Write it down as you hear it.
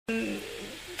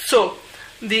So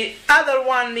the other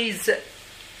one is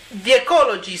the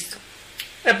Ecologist.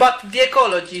 About the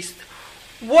Ecologist,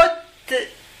 what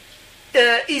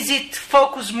is it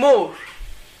focus more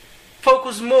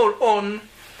on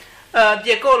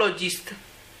the Ecologist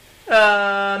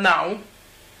now?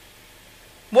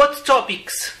 What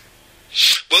topics?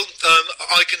 Well,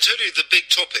 I can tell you the big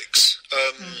topics.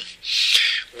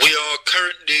 We are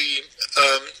currently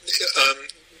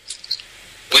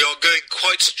we are going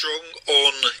quite strong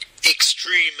on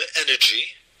extreme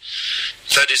energy.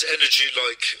 That is energy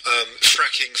like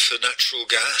fracking for natural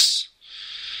gas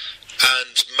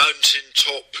and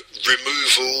mountaintop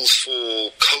removal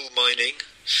for coal mining,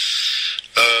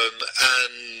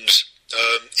 and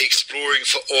exploring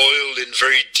for oil in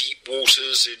very deep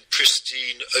waters, in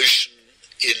pristine ocean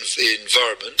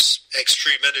environments.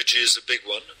 Extreme energy is a big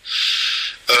one.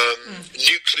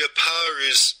 Nuclear power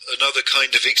is another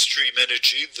kind of extreme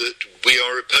energy that we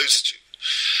are opposed to.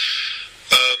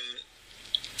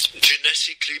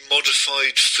 Genetically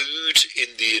modified food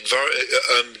in the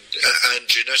environment and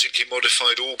genetically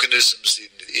modified organisms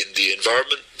in the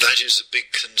environment, that is a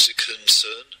big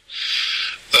concern.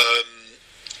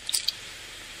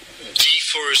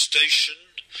 Deforestation,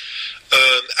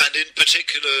 and in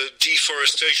particular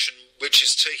deforestation which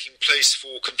is taking place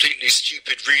for completely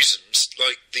stupid reasons,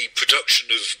 like the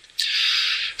production of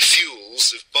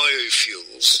fuels, of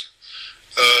biofuels,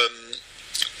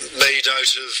 made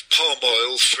out of palm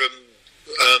oil from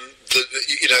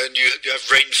and you have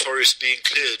rainforests being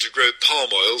cleared to grow palm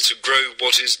oil, to grow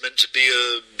what is meant to be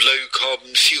a low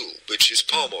carbon fuel, which is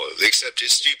palm oil, except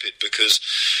it's stupid because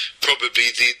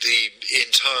probably the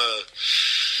entire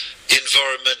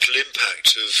environmental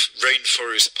impact of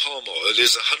rainforest palm oil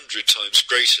is 100 times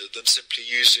greater than simply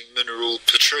using mineral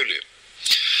petroleum.